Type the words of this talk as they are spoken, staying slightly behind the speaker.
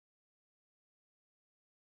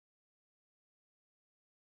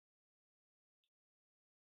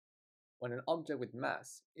When an object with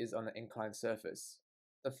mass is on an inclined surface,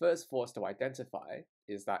 the first force to identify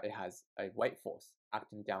is that it has a weight force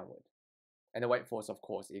acting downward. And the weight force, of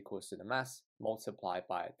course, equals to the mass multiplied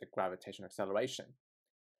by the gravitational acceleration.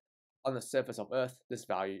 On the surface of Earth, this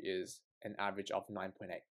value is an average of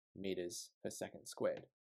 9.8 meters per second squared.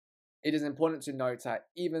 It is important to note that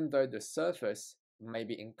even though the surface may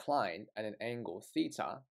be inclined at an angle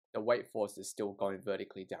theta, the weight force is still going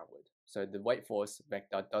vertically downward. So the weight force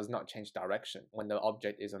vector does not change direction when the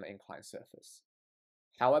object is on an inclined surface.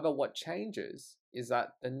 However, what changes is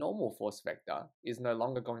that the normal force vector is no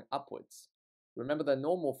longer going upwards. Remember, the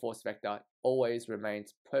normal force vector always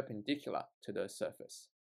remains perpendicular to the surface.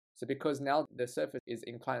 So because now the surface is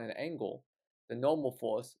inclined at an angle, the normal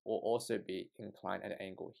force will also be inclined at an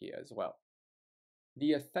angle here as well.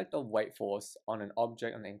 The effect of weight force on an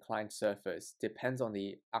object on an inclined surface depends on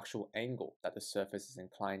the actual angle that the surface is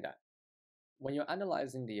inclined at. When you're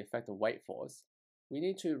analyzing the effect of weight force, we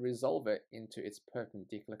need to resolve it into its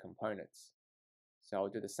perpendicular components. So I'll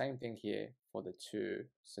do the same thing here for the two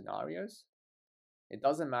scenarios. It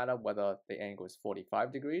doesn't matter whether the angle is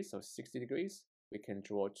 45 degrees or 60 degrees. We can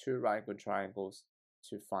draw two right-angled triangles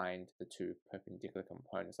to find the two perpendicular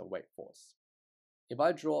components of weight force. If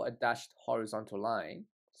I draw a dashed horizontal line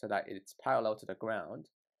so that it's parallel to the ground,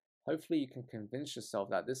 hopefully you can convince yourself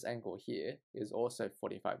that this angle here is also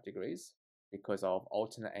 45 degrees because of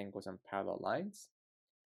alternate angles on parallel lines.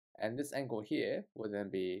 And this angle here will then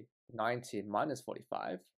be 90 minus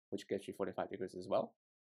 45, which gets you 45 degrees as well.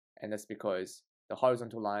 And that's because the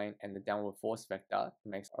horizontal line and the downward force vector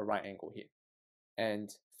makes a right angle here. And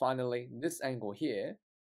finally, this angle here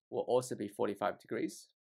will also be 45 degrees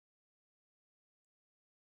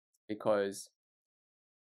because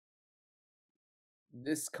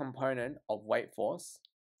this component of weight force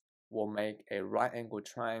will make a right angle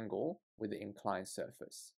triangle with the inclined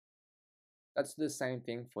surface. Let's do the same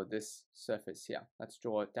thing for this surface here. Let's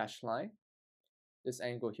draw a dashed line. This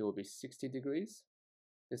angle here will be 60 degrees.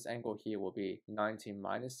 This angle here will be 90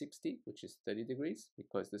 minus 60, which is 30 degrees,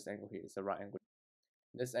 because this angle here is a right angle.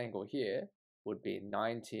 This angle here would be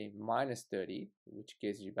 90 minus 30, which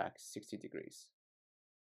gives you back 60 degrees.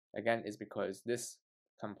 Again, it's because this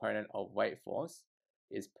component of weight force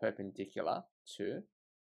is perpendicular to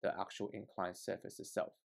the actual inclined surface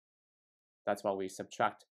itself. That's why we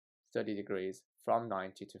subtract 30 degrees from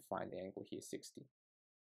 90 to find the angle here 60.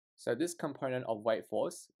 So this component of weight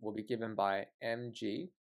force will be given by mg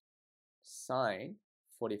sine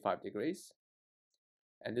 45 degrees.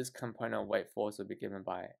 And this component of weight force will be given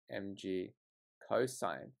by mg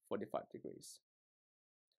cosine 45 degrees.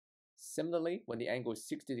 Similarly, when the angle is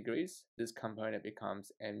 60 degrees, this component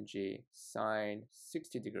becomes mg sine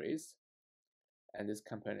 60 degrees. And this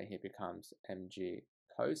component here becomes mg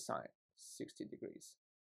cosine 60 degrees.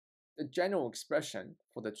 The general expression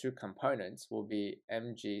for the two components will be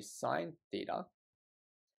mg sine theta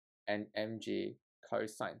and mg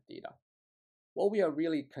cosine theta. What we are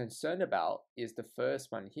really concerned about is the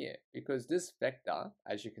first one here, because this vector,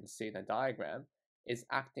 as you can see in the diagram, is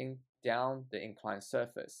acting down the inclined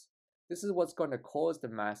surface. This is what's going to cause the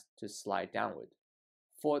mass to slide downward.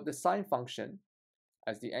 For the sine function,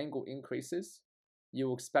 as the angle increases, you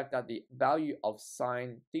will expect that the value of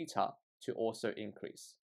sine theta to also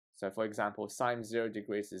increase. So for example, sine 0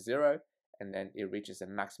 degrees is 0, and then it reaches a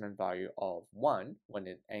maximum value of 1 when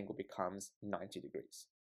the angle becomes 90 degrees.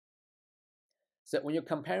 So when you're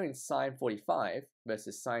comparing sine 45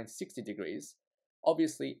 versus sine 60 degrees,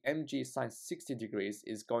 obviously mg sine 60 degrees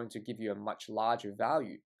is going to give you a much larger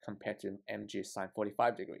value compared to mg sine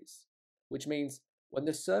 45 degrees, which means when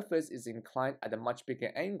the surface is inclined at a much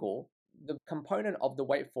bigger angle, the component of the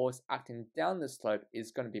weight force acting down the slope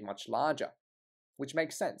is going to be much larger, which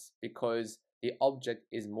makes sense because the object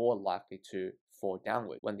is more likely to fall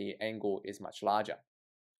downward when the angle is much larger.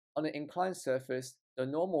 On an inclined surface, the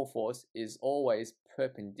normal force is always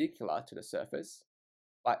perpendicular to the surface,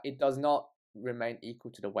 but it does not remain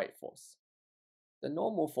equal to the weight force. The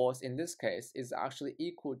normal force in this case is actually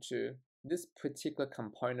equal to this particular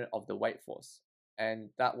component of the weight force, and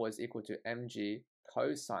that was equal to mg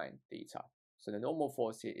cosine theta. So the normal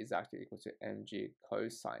force here is actually equal to mg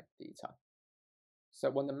cosine theta. So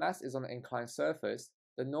when the mass is on an inclined surface,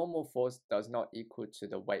 the normal force does not equal to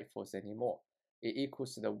the weight force anymore. It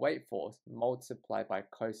equals to the weight force multiplied by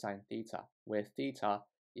cosine theta, where theta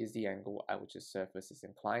is the angle at which the surface is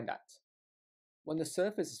inclined at. When the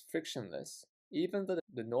surface is frictionless, even though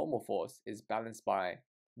the normal force is balanced by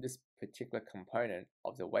this particular component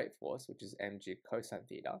of the weight force, which is mg cosine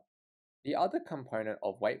theta, the other component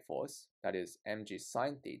of weight force, that is mg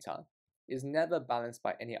sine theta, is never balanced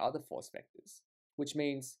by any other force vectors, which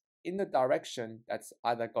means in the direction that's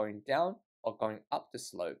either going down or going up the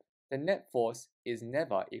slope, the net force is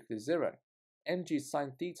never equal to 0. mg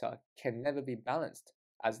sine theta can never be balanced,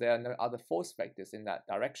 as there are no other force vectors in that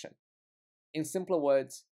direction. In simpler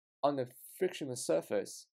words, on the frictionless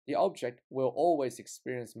surface, the object will always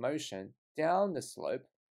experience motion down the slope,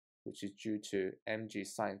 which is due to mg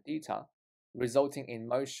sine theta, resulting in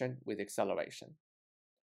motion with acceleration.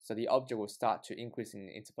 So the object will start to increase in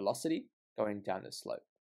its velocity going down the slope.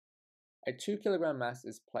 A 2 kg mass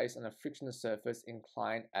is placed on a frictionless surface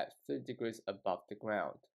inclined at 30 degrees above the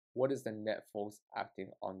ground. What is the net force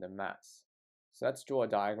acting on the mass? So let's draw a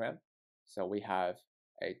diagram. So we have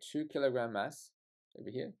a 2 kg mass over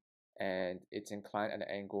here, and it's inclined at an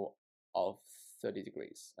angle of 30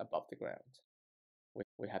 degrees above the ground.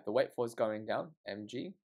 We have the weight force going down,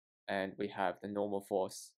 mg, and we have the normal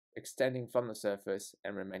force extending from the surface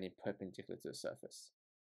and remaining perpendicular to the surface.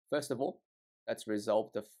 First of all, let's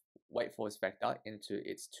resolve the weight force vector into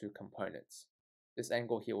its two components. This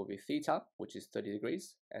angle here will be theta, which is 30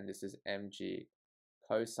 degrees, and this is mg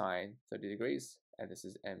cosine 30 degrees, and this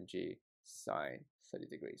is mg sine 30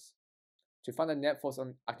 degrees. To find the net force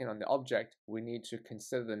acting on the object, we need to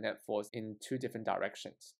consider the net force in two different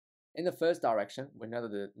directions. In the first direction, we know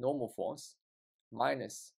that the normal force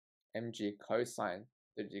minus mg cosine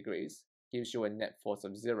 30 degrees gives you a net force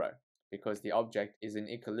of 0, because the object is in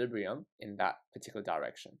equilibrium in that particular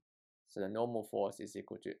direction. So the normal force is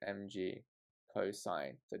equal to mg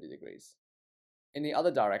cosine 30 degrees. In the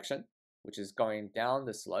other direction, which is going down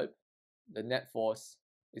the slope, the net force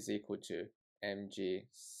is equal to mg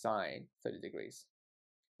sine 30 degrees.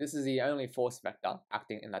 This is the only force vector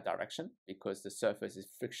acting in that direction because the surface is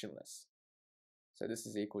frictionless. So this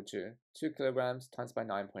is equal to 2 kilograms times by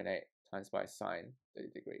 9.8 times by sine 30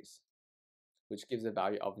 degrees, which gives a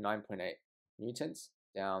value of 9.8 newtons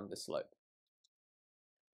down the slope.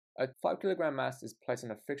 A 5 kilogram mass is placed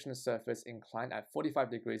on a frictionless surface inclined at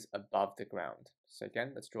 45 degrees above the ground. So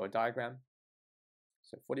again, let's draw a diagram.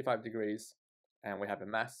 So 45 degrees, and we have a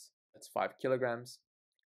mass that's 5 kilograms.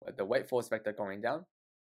 With the weight force vector going down,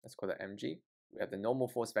 let's call it mg. We have the normal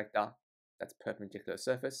force vector that's perpendicular to the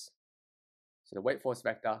surface. So the weight force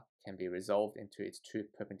vector can be resolved into its two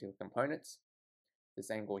perpendicular components.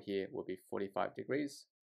 This angle here will be 45 degrees.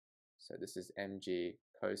 So this is mg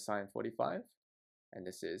cosine 45, and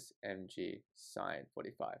this is mg sine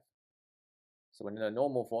 45. So when the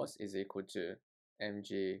normal force is equal to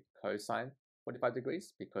mg cosine 45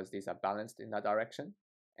 degrees, because these are balanced in that direction,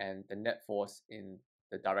 and the net force in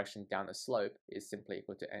the direction down the slope is simply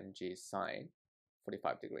equal to mg sine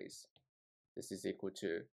 45 degrees. This is equal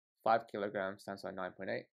to 5 kilograms times by 9.8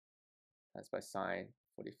 times by sine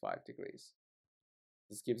 45 degrees.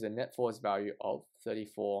 This gives a net force value of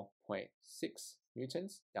 34.6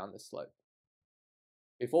 newtons down the slope.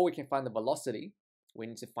 Before we can find the velocity, we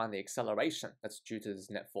need to find the acceleration that's due to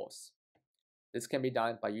this net force. This can be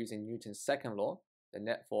done by using Newton's second law. The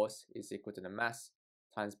net force is equal to the mass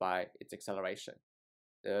times by its acceleration.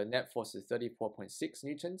 The net force is 34.6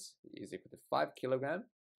 newtons is equal to 5 kilogram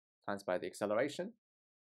times by the acceleration.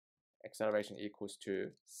 Acceleration equals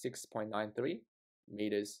to 6.93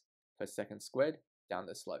 meters per second squared down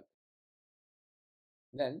the slope.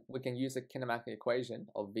 Then we can use the kinematic equation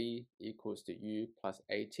of v equals to u plus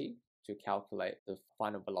at to calculate the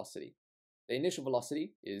final velocity. The initial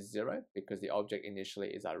velocity is 0 because the object initially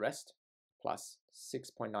is at rest, plus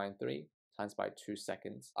 6.93 times by 2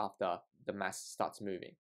 seconds after the mass starts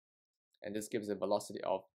moving. And this gives a velocity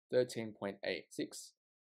of 13.86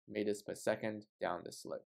 meters per second down the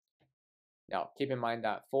slope. Now, keep in mind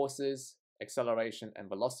that forces, acceleration, and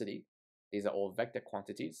velocity, these are all vector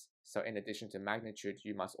quantities. So in addition to magnitude,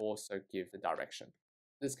 you must also give the direction.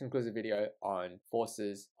 This concludes the video on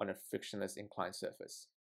forces on a frictionless inclined surface.